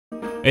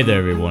Hey there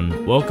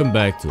everyone, welcome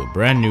back to a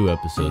brand new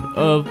episode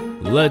of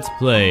Let's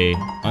Play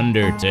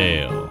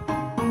Undertale.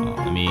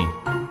 Let me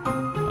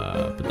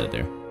put that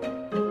there.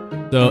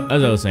 So,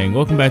 as I was saying,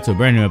 welcome back to a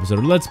brand new episode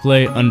of Let's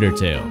Play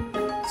Undertale.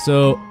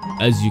 So,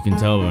 as you can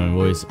tell by my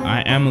voice,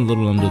 I am a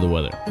little under the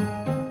weather.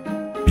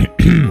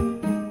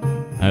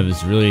 I have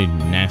this really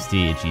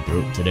nasty, itchy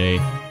throat today.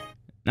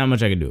 Not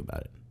much I can do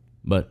about it,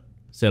 but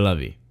c'est la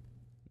vie.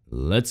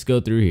 Let's go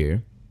through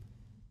here.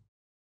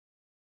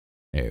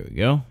 There we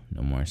go.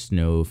 No more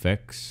snow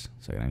effects,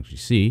 so I can actually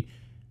see.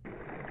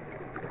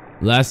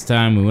 Last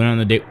time we went on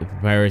the date with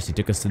Papyrus, he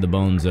took us to the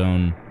Bone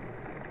Zone.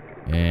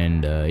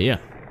 And, yeah,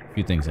 a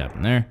few things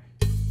happened there.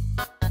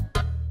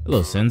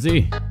 Hello,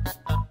 Senzi.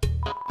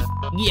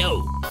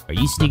 Yo! Are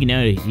you sneaking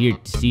out of here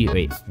to see...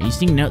 Wait, are you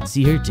sneaking out to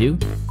see her too?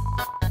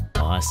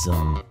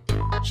 Awesome.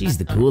 She's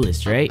the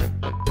coolest, right?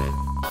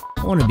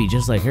 I want to be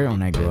just like her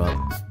when I grow up.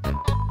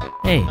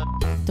 Hey,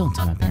 don't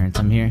tell my parents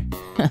I'm here.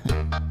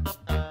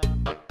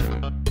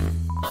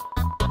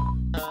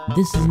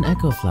 This is an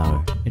echo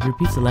flower. It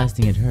repeats the last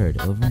thing it heard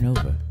over and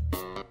over.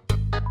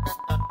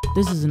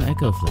 This is an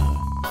echo flower.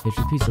 It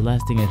repeats the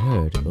last thing it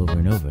heard over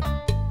and over.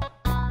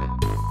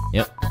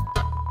 Yep.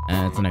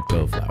 And it's an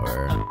echo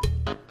flower.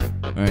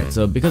 Alright,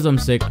 so because I'm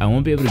sick, I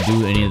won't be able to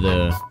do any of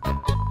the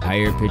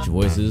higher pitched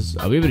voices.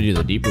 I'll be able to do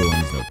the deeper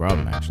ones, no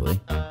problem, actually.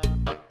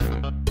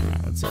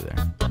 Alright, let's see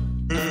there.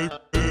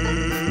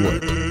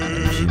 What?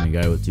 Have you seen a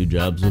guy with 2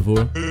 jobs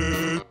before?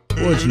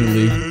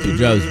 Fortunately, 2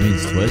 jobs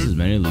means twice as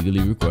many legally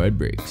required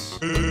breaks.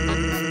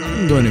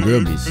 I'm going to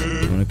Grubby's.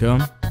 You wanna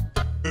come?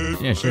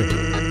 Yeah, sure.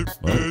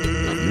 Well,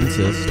 if you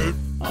insist,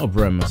 I'll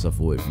bribe myself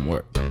away from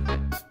work.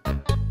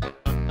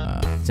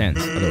 Sans,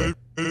 other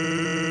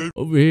way.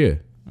 Over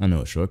here. I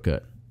know a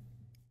shortcut.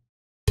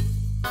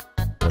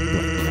 What,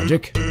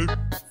 magic?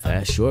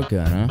 Fast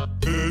shortcut, huh?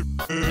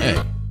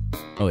 Hey.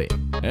 Oh wait.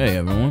 Hey,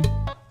 everyone.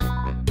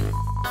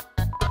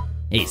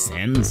 Hey,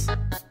 Sans.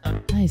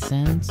 Hi,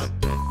 Sans.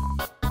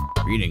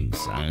 Greetings,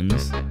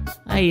 Sans.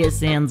 Hiya,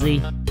 Sansy.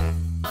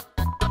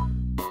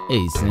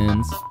 Hey,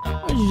 Sans.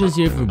 Weren't you just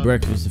here for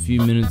breakfast a few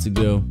minutes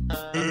ago? Nah,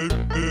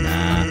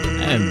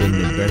 I haven't been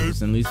to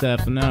breakfast in at least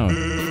half an hour.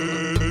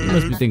 You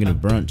must be thinking of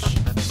brunch.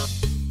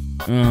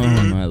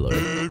 Oh, my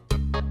lord.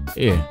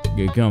 Here,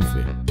 get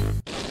comfy.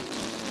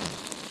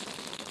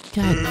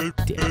 God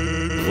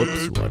damn.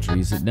 Whoops, watch where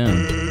you sit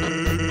down.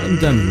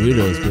 Sometimes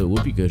widows put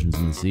whoopee cushions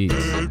in the seats.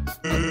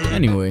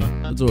 Anyway,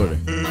 let's order.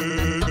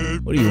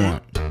 What do you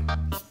want?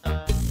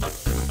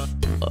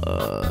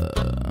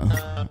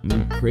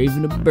 I'm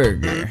craving a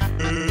burger.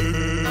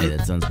 Hey,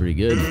 that sounds pretty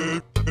good.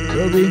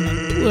 Roby,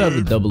 we'll have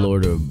a double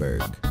order of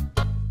burger.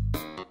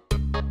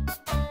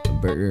 A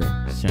burger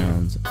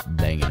sounds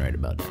banging right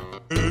about now.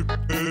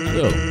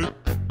 So,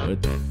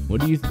 what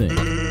do you think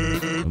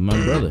of my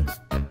brother?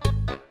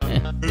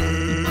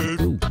 He's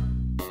cool.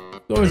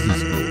 Of course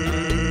he's cool.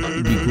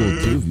 He'd be cool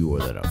too if you wore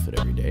that outfit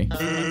every day.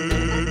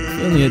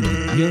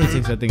 He only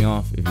takes that thing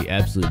off if he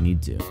absolutely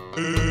need to.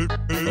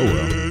 Oh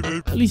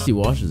well, at least he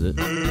washes it.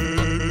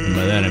 And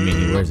by that I mean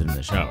he wears it in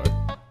the shower.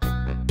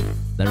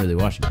 Not really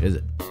washing it, is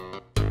it?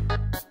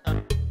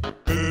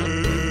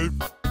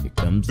 Here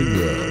comes the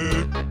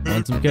grub.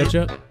 Want some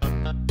ketchup?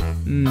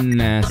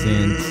 Nah,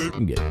 Sans. You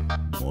can get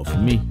more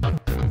from me.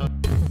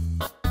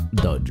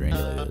 Dog drained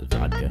it like this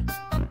vodka.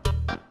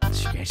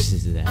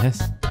 Scratches his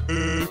ass.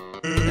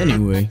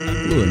 Anyway,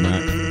 cool or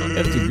not, you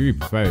have to agree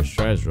Papyrus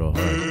tries real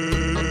hard.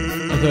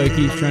 I thought he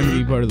keeps trying to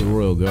be part of the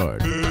Royal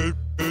Guard.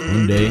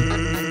 One day,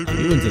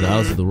 he went to the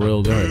house of the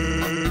Royal Guard.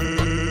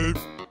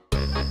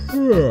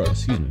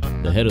 Excuse me,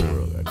 the head of the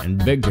Royal Guard, and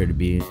begged her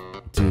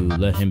to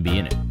let him be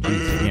in it.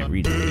 Jeez, I can't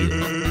read it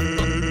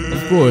either.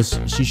 Of course,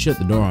 she shut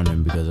the door on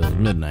him because it was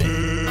midnight.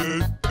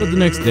 But the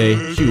next day,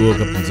 she woke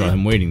up and saw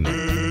him waiting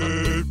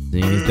there.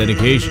 Seeing his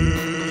dedication,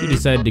 she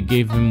decided to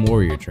give him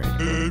warrior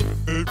training.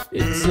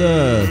 It's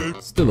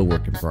still a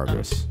work in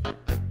progress.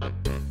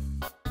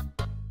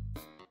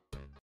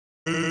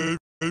 Oh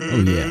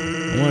yeah,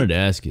 I wanted to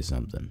ask you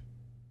something.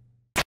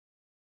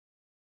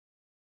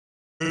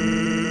 Have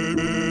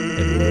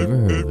you ever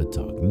heard of a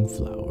talking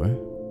flower?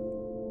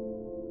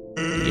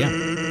 Yeah.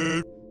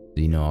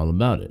 Do you know all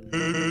about it?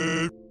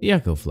 The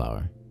echo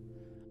flower.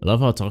 I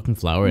love how talking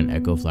flower and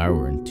echo flower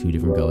were in 2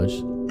 different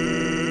colors.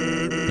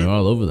 They're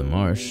all over the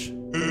marsh.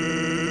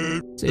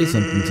 Say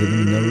something to them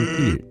and they'll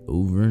repeat it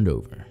over and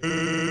over.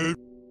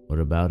 What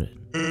about it?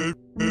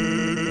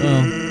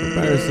 Well,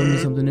 Papyrus told me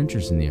something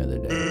interesting the other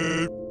day.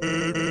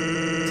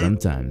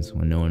 Sometimes,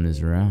 when no one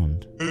is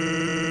around,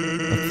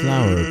 a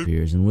flower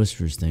appears and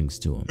whispers things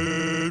to him.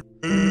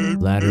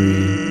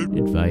 Flattery,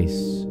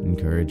 advice,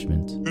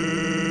 encouragement,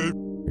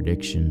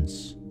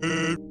 predictions.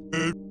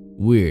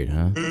 Weird,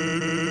 huh?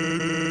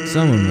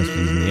 Someone must be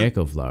using the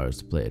echo flowers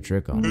to play a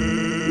trick on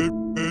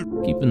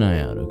him. Keep an eye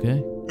out,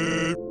 okay?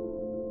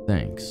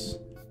 Thanks.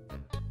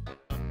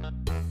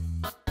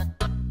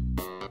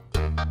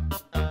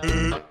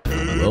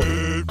 Well,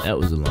 that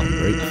was a long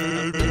break.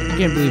 I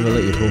can't believe I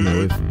let you pull me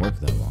away from work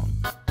that long.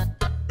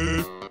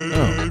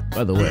 Oh,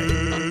 by the way,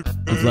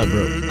 I'm flat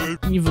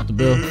broke. Can you foot the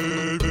bill?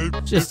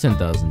 Just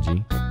 10,000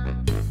 G.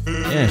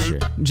 Yeah, sure.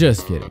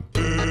 Just kidding.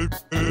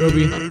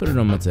 Roby, put it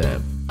on my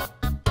tab.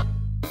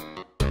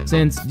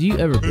 Sans, do you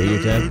ever pay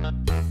your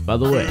tab? By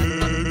the way,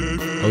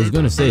 I was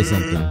gonna say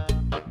something,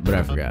 but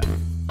I forgot.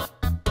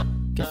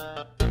 Can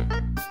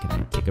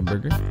I take a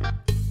burger?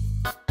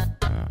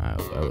 I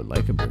would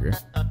like a burger.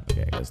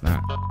 Okay, I guess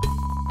not.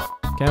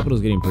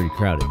 Capital's getting pretty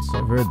crowded, so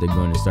I've heard they're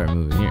going to start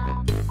moving here.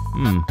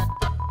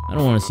 I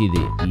don't want to see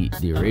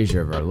the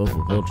erasure of our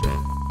local culture,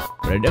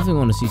 but I definitely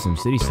want to see some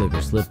city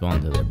slickers slip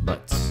onto their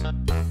butts.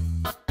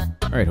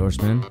 Alright,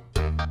 horseman.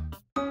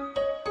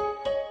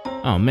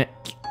 Oh man,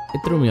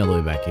 it threw me all the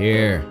way back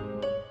here.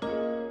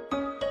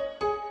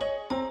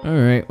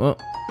 Alright, well,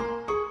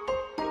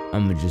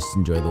 I'm gonna just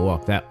enjoy the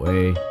walk that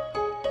way.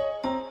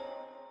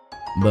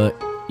 But,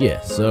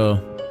 yeah, so,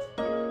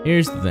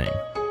 here's the thing.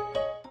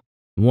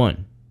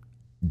 1,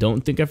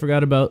 don't think I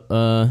forgot about,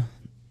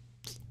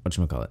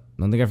 whatchamacallit.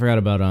 Don't think I forgot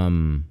about,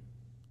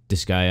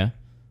 Disgaea.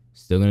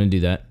 Still gonna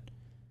do that.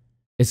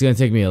 It's gonna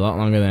take me a lot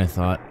longer than I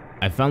thought.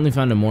 I finally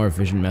found a more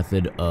efficient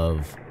method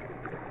of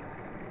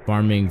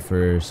farming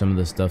for some of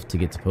the stuff to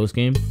get to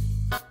post-game.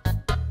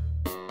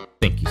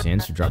 Thank you,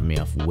 Sans, for dropping me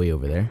off way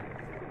over there.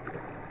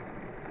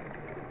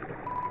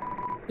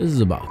 This is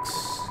a box.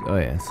 Oh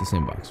yeah, it's the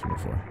same box from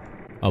before.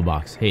 Oh,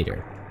 box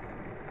hater.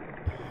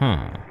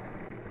 Huh.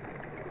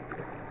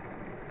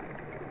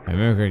 If I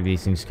remember correctly,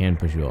 these things can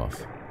push you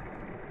off.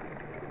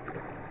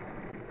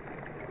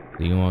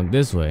 So you can walk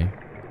this way,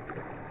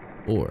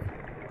 or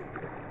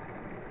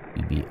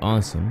you'd be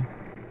awesome.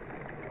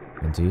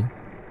 1, 2,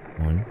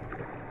 1,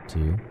 2,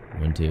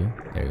 1, 2.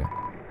 There you go.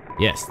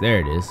 Yes, there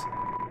it is.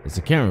 It's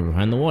a camera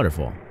behind the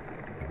waterfall.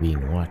 We're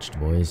being watched,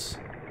 boys.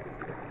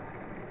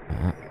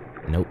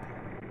 Nope.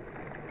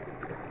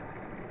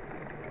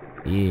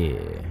 Yeah.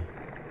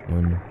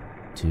 1,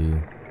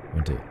 2,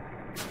 1, 2.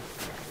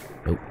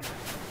 Nope.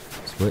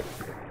 Split.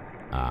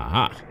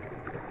 Aha.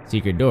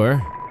 Secret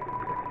door.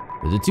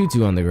 There's a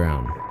tutu on the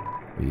ground.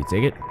 Will you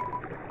take it?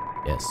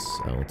 Yes,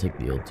 I will take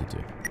the old tutu.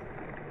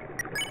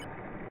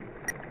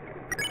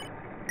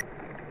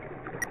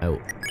 Oh,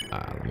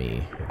 let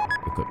me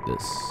equip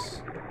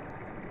this.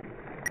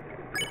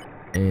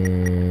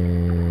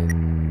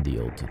 And the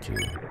old tutu.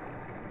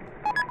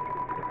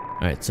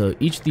 Alright, so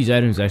each of these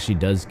items actually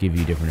does give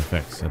you different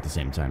effects at the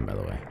same time, by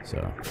the way.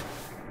 So,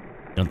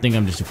 don't think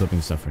I'm just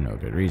equipping stuff for no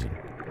good reason.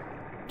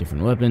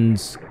 Different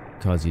weapons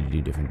cause you to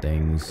do different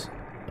things.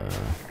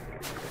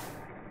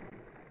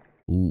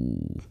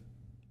 Ooh.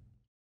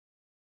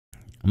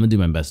 I'm gonna do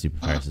my best to do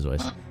Papyrus's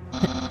voice.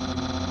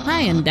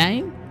 Hi,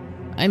 Undying.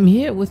 I'm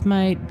here with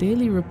my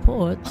daily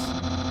reports.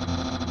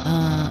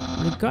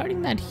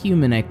 Regarding that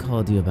human I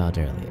called you about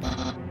earlier.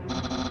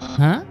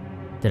 Huh?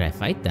 Did I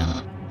fight them?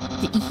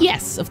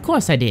 Yes, of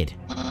course I did.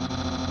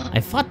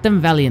 I fought them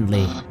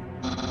valiantly.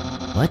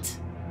 What?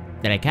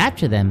 Did I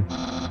capture them?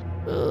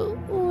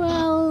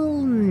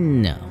 Well,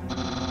 no.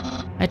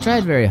 I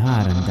tried very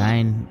hard,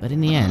 Undyne, but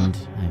in the end,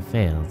 I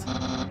failed.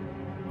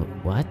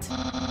 What?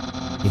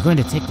 You're going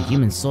to take the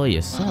human soul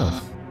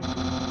yourself.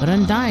 But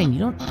Undyne, you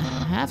don't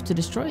have to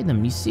destroy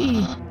them, you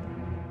see.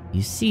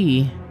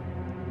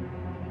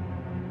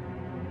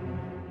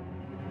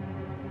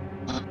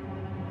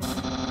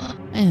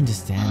 I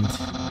understand.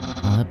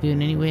 I'll help you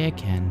in any way I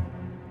can.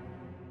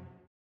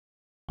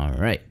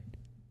 Alright.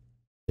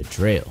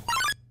 Betrayal.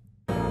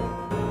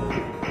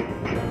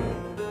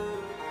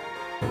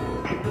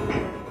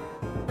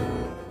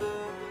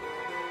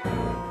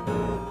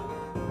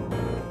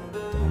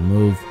 Don't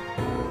move.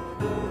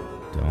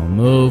 Don't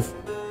move.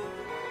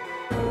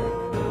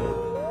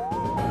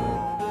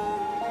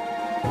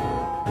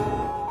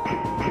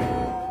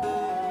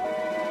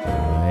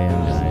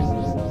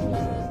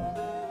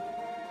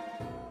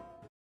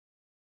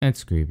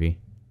 That's creepy.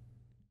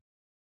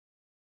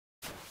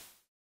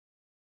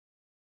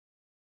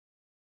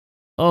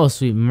 Oh,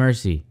 sweet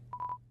mercy.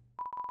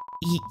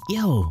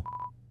 Yo.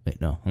 Wait,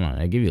 no, hold on.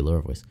 I give you a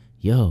lower voice.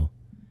 Yo,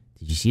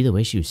 did you see the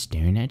way she was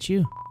staring at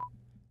you?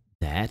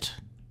 That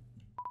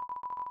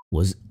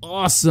was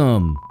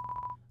awesome.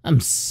 I'm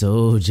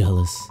so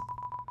jealous.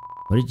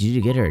 What did you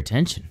do to get her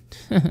attention?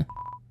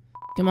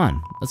 Come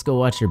on, let's go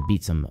watch her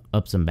beat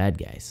up some bad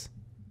guys.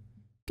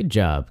 Good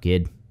job,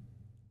 kid.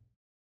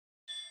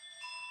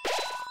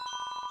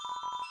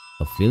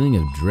 A feeling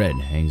of dread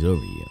hangs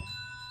over you,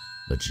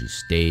 but you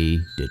stay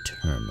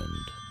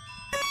determined.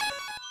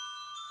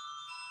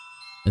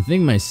 I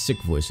think my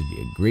sick voice would be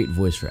a great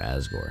voice for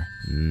Asgore,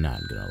 not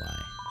gonna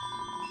lie.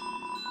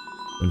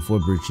 When 4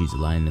 brute cheese are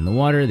lying in the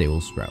water, they will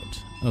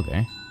sprout.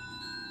 Okay.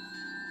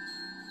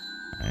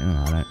 I don't know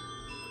how to...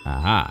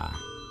 Aha!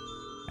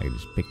 I can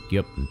just pick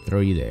you up and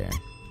throw you there.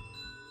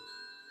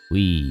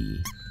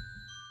 Wee.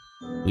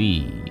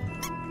 Wee.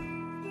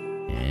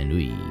 And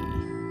wee.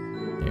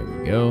 There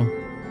we go.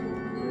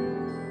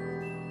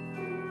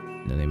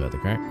 Nothing about the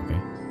cart? Okay.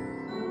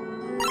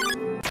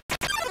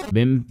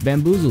 Been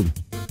bamboozled.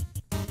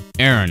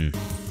 Aaron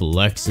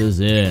flexes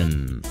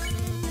in.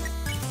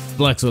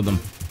 Flex with him.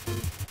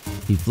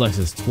 He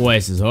flexes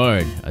twice as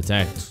hard.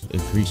 Attack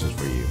increases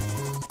for you.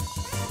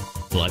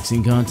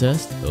 Flexing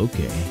contest?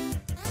 Okay.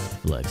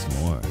 Flex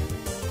more.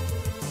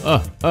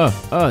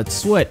 It's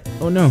sweat.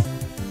 Oh no.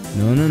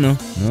 No.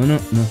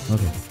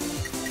 Okay.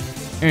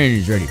 Aaron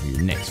is ready for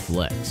your next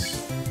flex.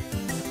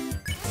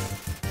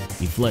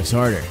 He flex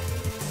harder.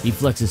 He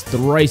flexes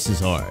thrice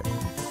as hard.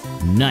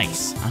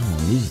 Nice. I don't want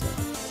to lose though.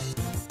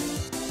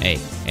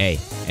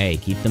 Hey,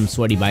 keep them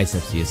sweaty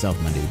biceps to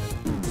yourself, my dude.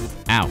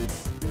 Ow.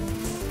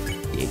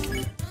 Dick.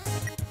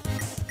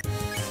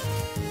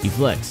 He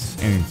flex.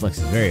 Aaron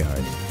flexes very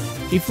hard.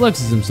 He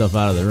flexes himself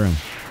out of the room.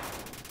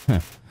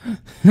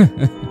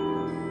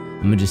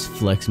 I'm gonna just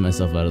flex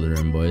myself out of the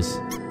room, boys.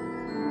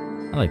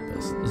 I like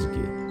those. Those are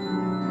cute.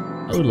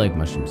 I would like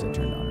mushrooms that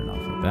turned on and off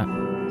like that.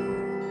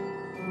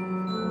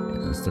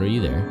 Okay, let's throw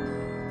you there.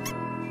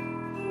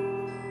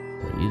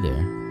 Throw you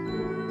there.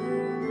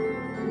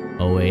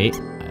 Oh wait,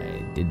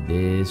 I did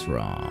this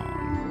wrong.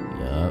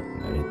 Yup,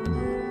 gotta hit the...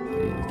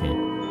 Okay.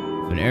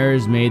 If an error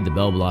is made, the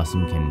bell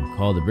blossom can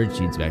call the bridge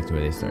seeds back to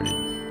where they started.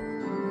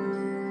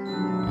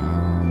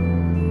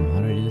 How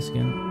do I do this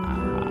again?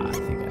 I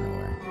think I know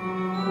where.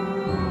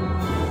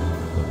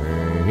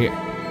 Over here.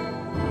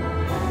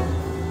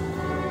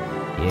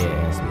 Yeah, it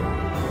has to be over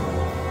here.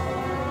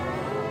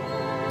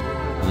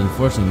 But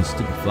unfortunately, these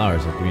stupid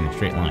flowers have to be in a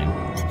straight line,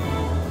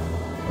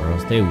 or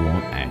else they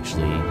won't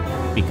actually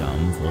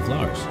become full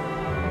flowers.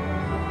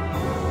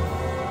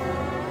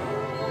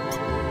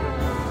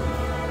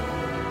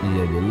 You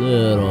gotta be a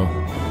little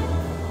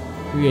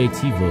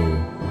creativo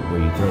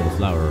where you throw the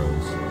flower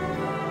rose.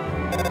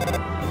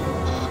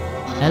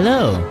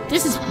 Hello,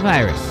 this is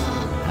Papyrus.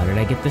 How did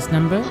I get this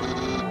number?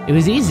 It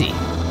was easy.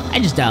 I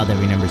just dialed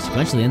every number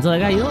sequentially until I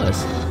got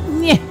yours.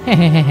 Yeah.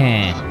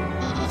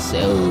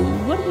 So,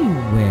 what are you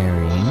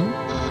wearing?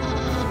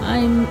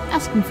 I'm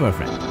asking for a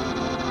friend.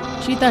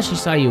 She thought she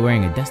saw you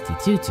wearing a dusty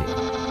tutu.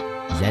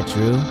 Is that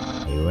true?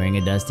 Are you wearing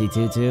a dusty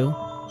tutu?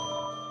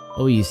 What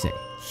will you say?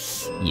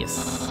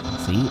 Yes.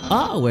 So you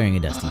are wearing a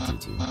dusty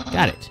tutu.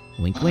 Got it.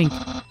 Wink, wink.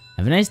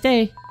 Have a nice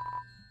day.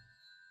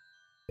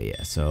 But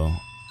yeah, so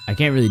I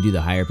can't really do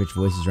the higher pitch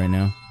voices right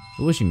now.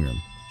 The wishing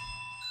room.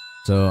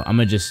 So I'm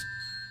gonna just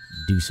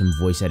do some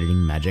voice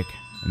editing magic,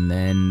 and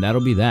then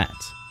that'll be that.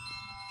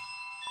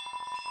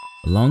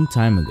 A long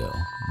time ago,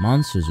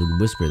 monsters would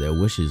whisper their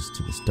wishes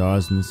to the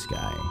stars in the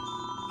sky.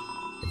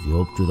 If you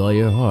hoped with all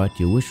your heart,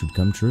 your wish would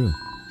come true.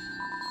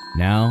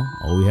 Now,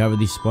 all we have are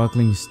these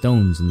sparkling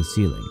stones in the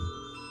ceiling.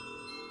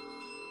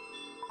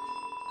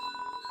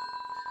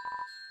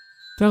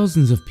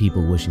 Thousands of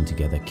people wishing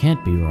together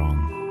can't be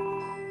wrong.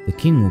 The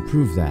king will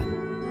prove that.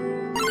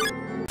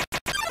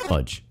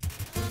 Fudge.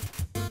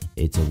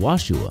 It's a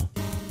Washua.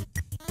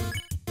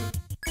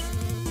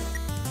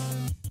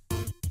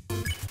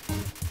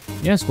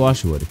 You ask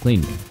Washua to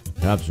clean me.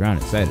 It hops around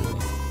excitedly.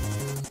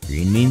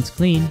 Green means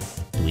clean.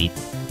 Tweet.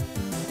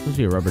 Supposed to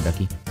be a rubber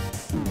ducky.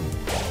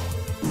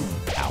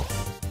 Ow.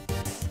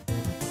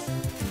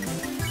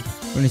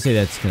 We're gonna say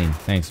that's clean.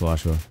 Thanks,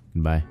 Washua.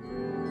 Goodbye.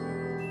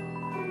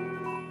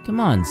 Come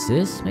on,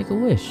 sis. Make a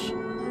wish.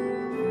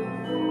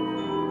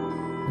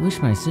 I wish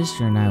my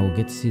sister and I will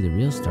get to see the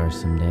real stars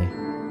someday.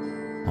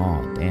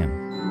 Aw, damn.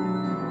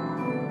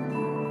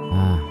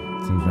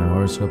 Seems my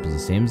horoscope is the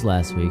same as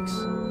last week's.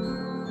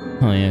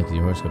 Oh yeah, because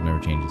your horoscope never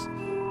changes.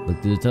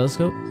 Look through the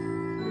telescope?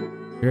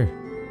 Sure.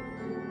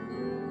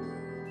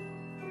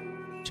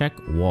 Check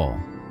wall.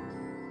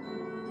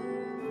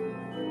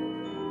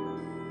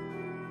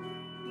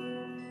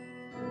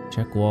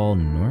 Check wall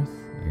north,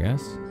 I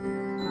guess?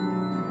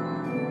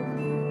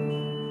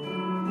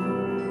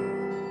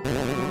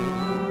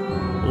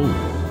 Oh.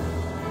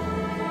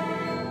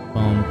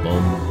 Bum,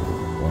 bum,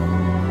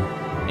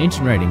 bum.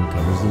 Ancient writing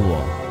covers the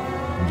wall.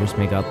 You can just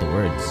make out the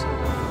words.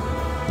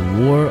 The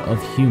war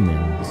of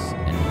humans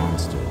and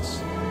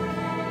monsters.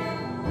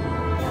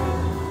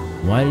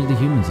 Why did the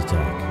humans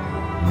attack?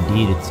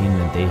 Indeed, it seemed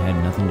that they had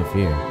nothing to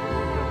fear.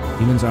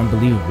 Humans are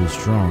unbelievably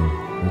strong.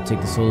 It would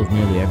take the soul of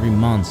nearly every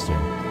monster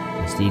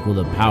just to equal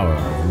the power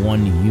of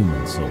one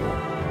human soul.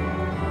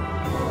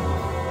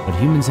 But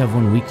humans have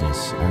one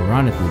weakness.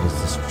 Ironically, it is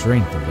the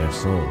strength of their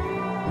soul.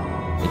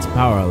 Its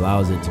power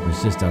allows it to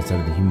persist outside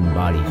of the human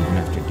body even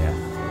after death.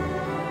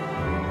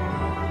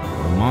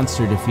 When a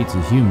monster defeats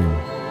a human,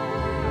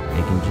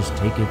 they can just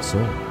take its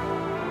soul.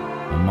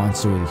 A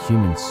monster with a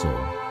human soul.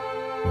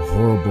 A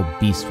horrible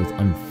beast with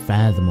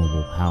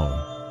unfathomable power.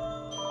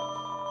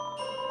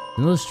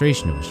 An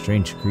illustration of a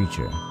strange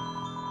creature.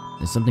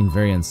 There's something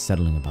very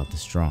unsettling about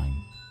this drawing.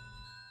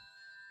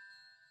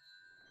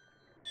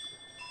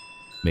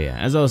 But yeah,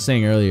 as I was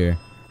saying earlier,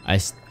 I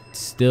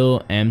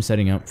still am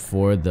setting up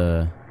for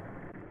the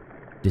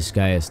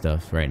Disgaea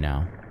stuff right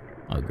now.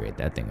 Oh great,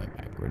 that thing went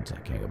backwards. I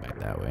can't go back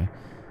that way.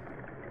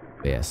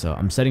 But yeah, so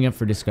I'm setting up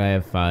for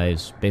Disgaea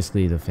 5's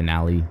basically the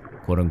finale,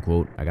 quote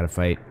unquote. I gotta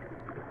fight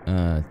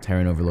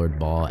Tyrant Overlord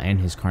Ball and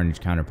his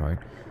Carnage counterpart.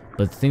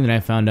 But the thing that I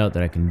found out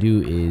that I can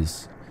do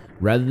is,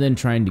 rather than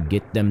trying to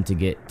get them to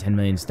get 10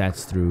 million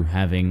stats through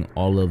having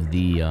all of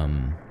the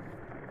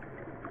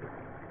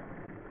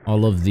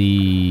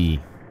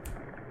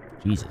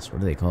Jesus,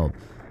 what are they called?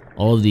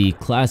 All of the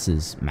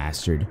classes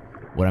mastered,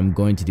 what I'm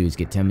going to do is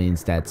get 10 million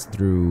stats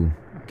through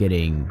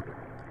getting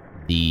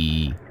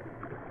the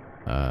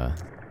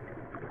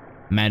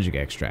magic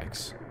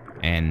extracts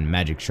and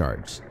magic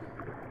shards.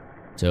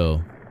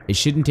 So it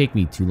shouldn't take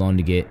me too long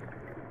to get.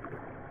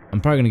 I'm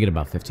probably gonna get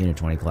about 15 or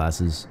 20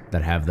 classes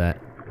that have that.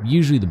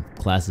 Usually the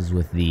classes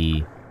with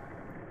the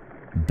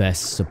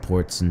best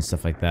supports and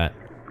stuff like that.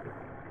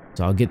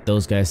 So I'll get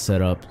those guys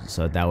set up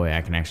so that way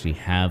I can actually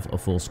have a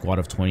full squad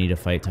of 20 to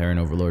fight Tyrant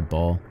Overlord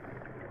Ball.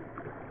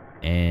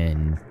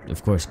 And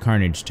of course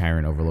Carnage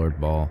Tyrant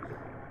Overlord Ball.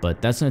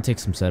 But that's gonna take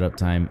some setup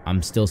time.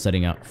 I'm still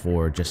setting up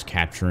for just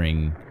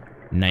capturing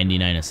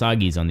 99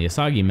 Asagis on the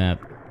Asagi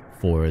map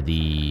for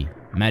the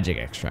magic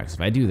extracts.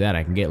 If I do that,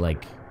 I can get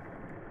like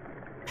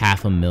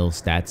 0.5 mil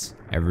stats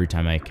every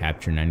time I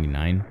capture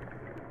 99.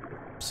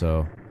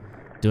 So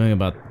doing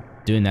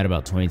that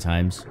about 20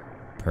 times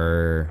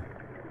per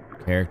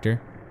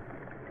character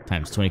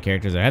times 20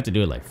 characters. I have to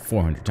do it like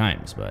 400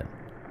 times, but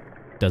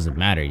doesn't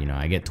matter, you know.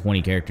 I get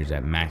 20 characters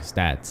at max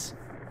stats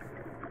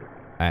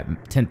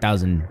at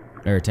 10,000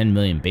 or 10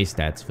 million base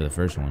stats for the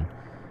first one,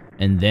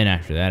 and then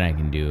after that I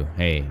can do,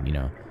 hey, you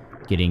know,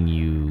 getting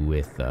you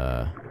with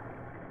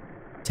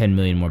 10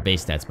 million more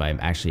base stats by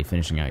actually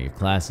finishing out your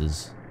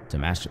classes to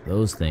master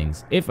those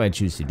things if I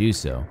choose to do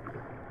so.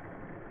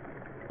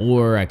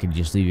 Or I could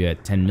just leave you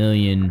at 10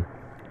 million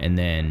and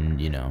then,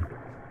 you know,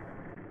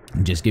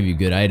 just give you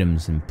good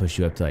items and push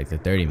you up to like the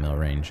 30 mil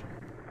range.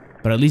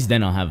 But at least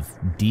then I'll have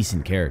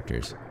decent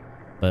characters.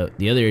 But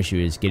the other issue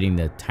is getting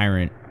the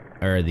Tyrant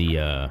or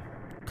the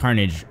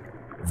Carnage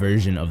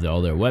version of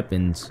all their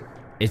weapons.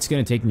 It's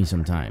gonna take me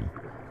some time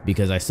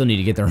because I still need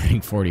to get the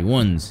rank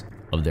 41s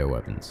of their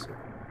weapons.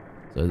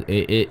 So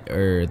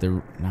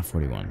not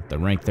 41, the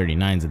rank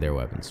 39s of their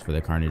weapons for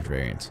the Carnage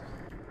variants.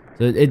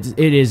 So it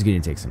is gonna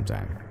take some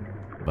time.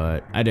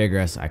 But I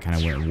digress. I kind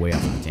of went way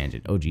off on a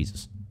tangent. Oh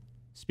Jesus!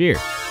 Spear.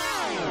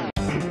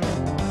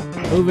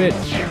 Move it.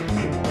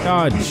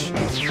 Dodge.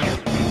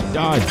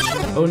 Dodge.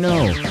 Oh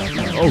no.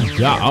 Oh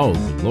god. Oh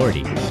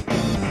lordy.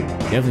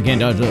 Definitely can't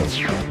dodge those.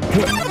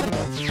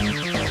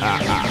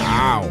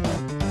 Ow.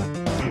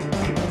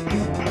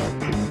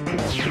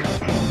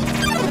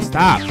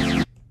 Stop.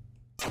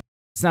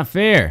 It's not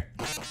fair.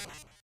 It's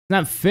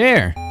not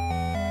fair.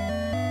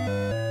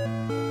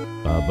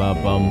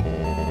 Ba-ba-bum.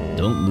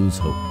 Don't lose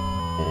hope.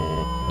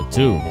 But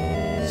 2.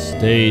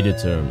 Stay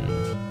determined.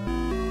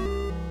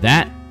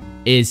 That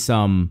is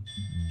some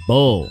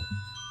bull.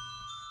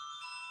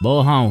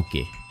 Bull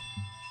honky.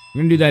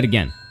 We're gonna do that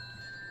again.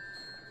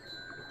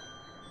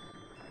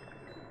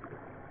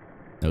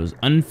 That was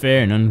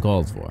unfair and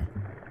uncalled for.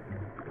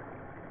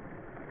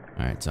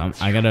 Alright, so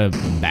I gotta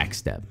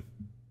backstep.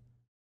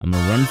 I'm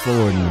gonna run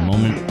forward in a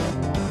moment.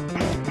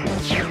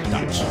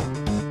 Dodge.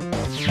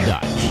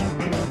 Dodge.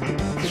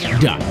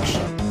 Dodge.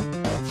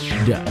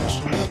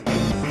 Dodge.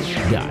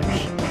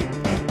 Dodge.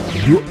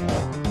 Whoop.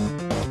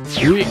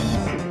 Whoop.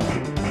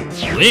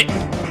 Whoop.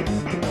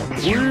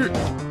 Whoop.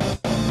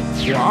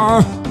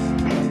 Yeah.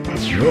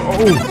 Oh,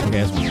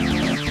 okay, that's fine.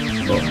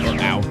 Oh,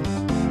 ow.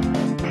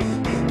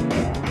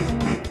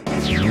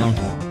 Leave me alone.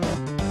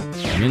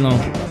 Leave me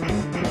alone.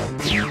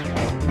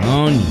 Come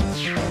on,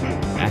 you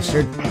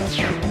bastard.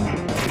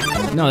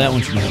 No, that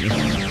one should be me.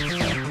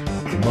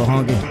 Bull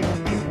honky.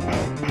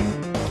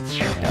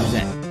 That was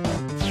that.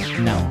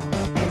 And that one.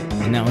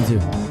 And that one too.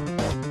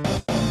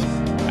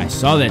 I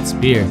saw that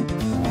spear.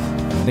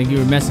 I think you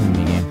were messing with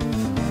me, game.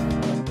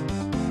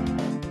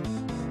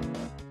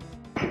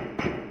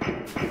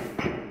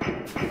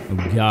 Oh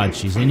god,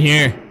 she's in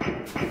here.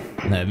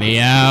 Let me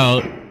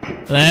out.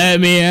 Let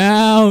me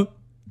out.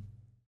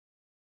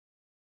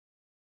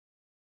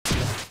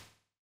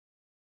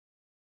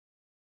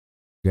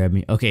 Grab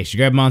me. Okay, she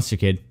grabbed Monster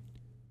Kid.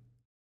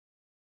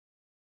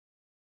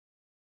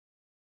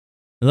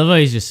 I love how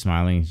he's just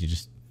smiling. She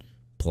just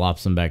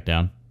plops him back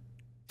down.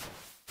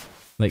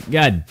 Like,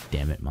 god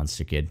damn it,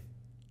 Monster Kid.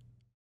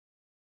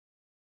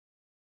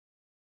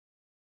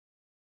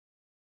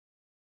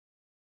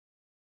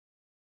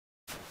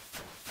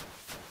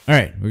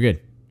 Alright, we're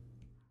good.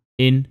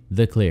 In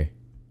the clear.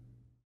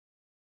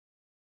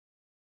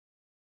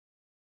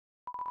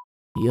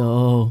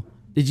 Yo,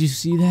 did you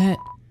see that?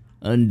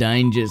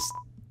 Undyne just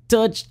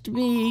touched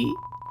me.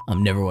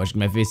 I'm never washing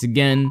my face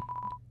again.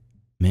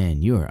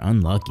 Man, you are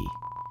unlucky.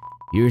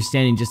 You were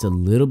standing just a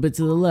little bit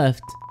to the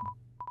left.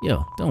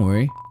 Yo, don't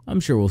worry. I'm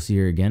sure we'll see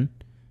her again.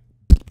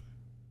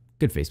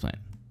 Good faceplant.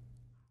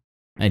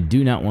 I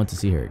do not want to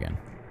see her again.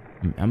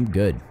 I'm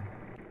good.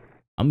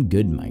 I'm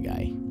good, my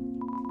guy.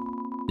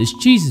 This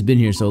cheese has been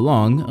here so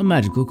long, a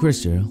magical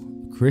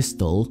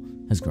crystal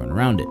has grown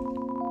around it.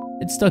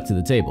 It's stuck to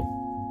the table.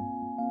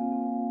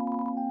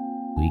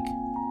 Weak.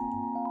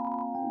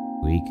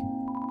 Weak.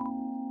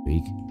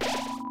 Weak.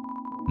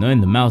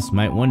 Knowing the mouse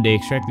might one day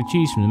extract the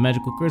cheese from the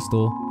magical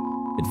crystal,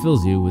 it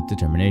fills you with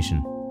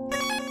determination.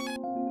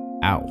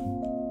 Ow.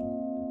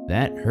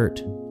 That hurt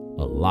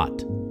a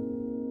lot.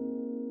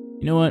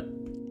 You know what?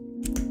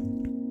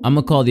 I'm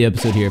gonna call the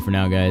episode here for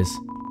now, guys.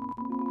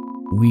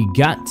 We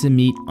got to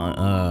meet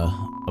a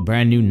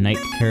brand new knight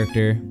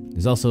character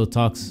There's also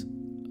talks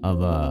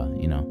of,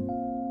 you know,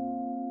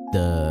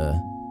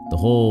 the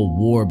whole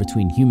war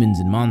between humans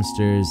and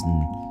monsters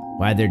and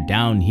why they're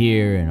down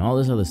here and all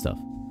this other stuff.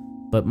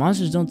 But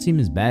monsters don't seem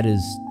as bad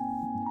as,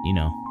 you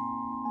know,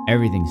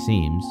 everything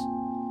seems.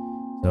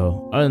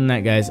 So, other than that,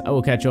 guys, I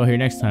will catch you all here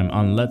next time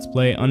on Let's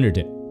Play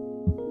Undertale.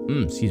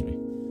 Excuse me.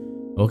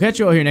 We'll catch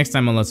you all here next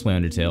time on Let's Play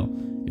Undertale.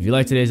 If you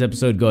liked today's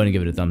episode, go ahead and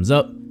give it a thumbs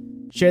up.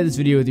 Share this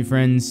video with your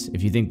friends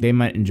if you think they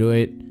might enjoy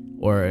it,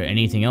 or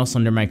anything else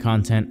under my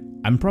content.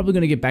 I'm probably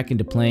going to get back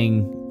into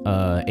playing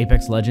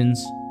Apex Legends,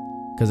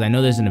 because I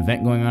know there's an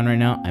event going on right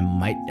now. I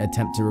might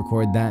attempt to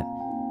record that,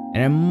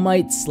 and I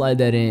might slide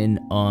that in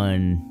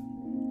on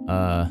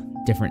a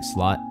different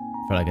slot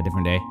for like a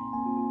different day.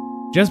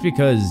 Just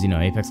because, you know,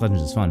 Apex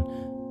Legends is fun,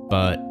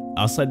 but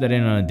I'll slide that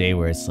in on a day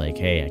where it's like,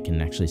 hey, I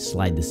can actually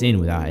slide this in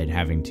without it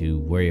having to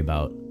worry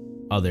about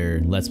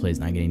other Let's Plays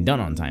not getting done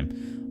on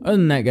time. Other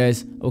than that,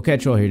 guys, I'll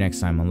catch you all here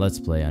next time on Let's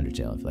Play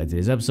Undertale. If you liked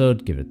today's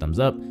episode, give it a thumbs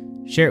up,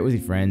 share it with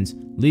your friends,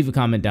 leave a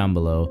comment down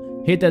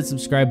below, hit that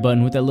subscribe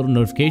button with that little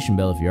notification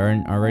bell if you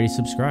aren't already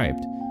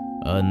subscribed.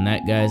 Other than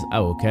that, guys, I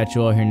will catch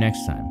you all here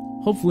next time.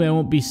 Hopefully I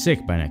won't be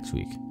sick by next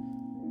week.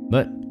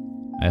 But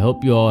I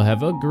hope you all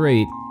have a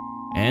great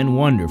and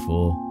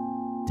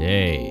wonderful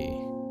day.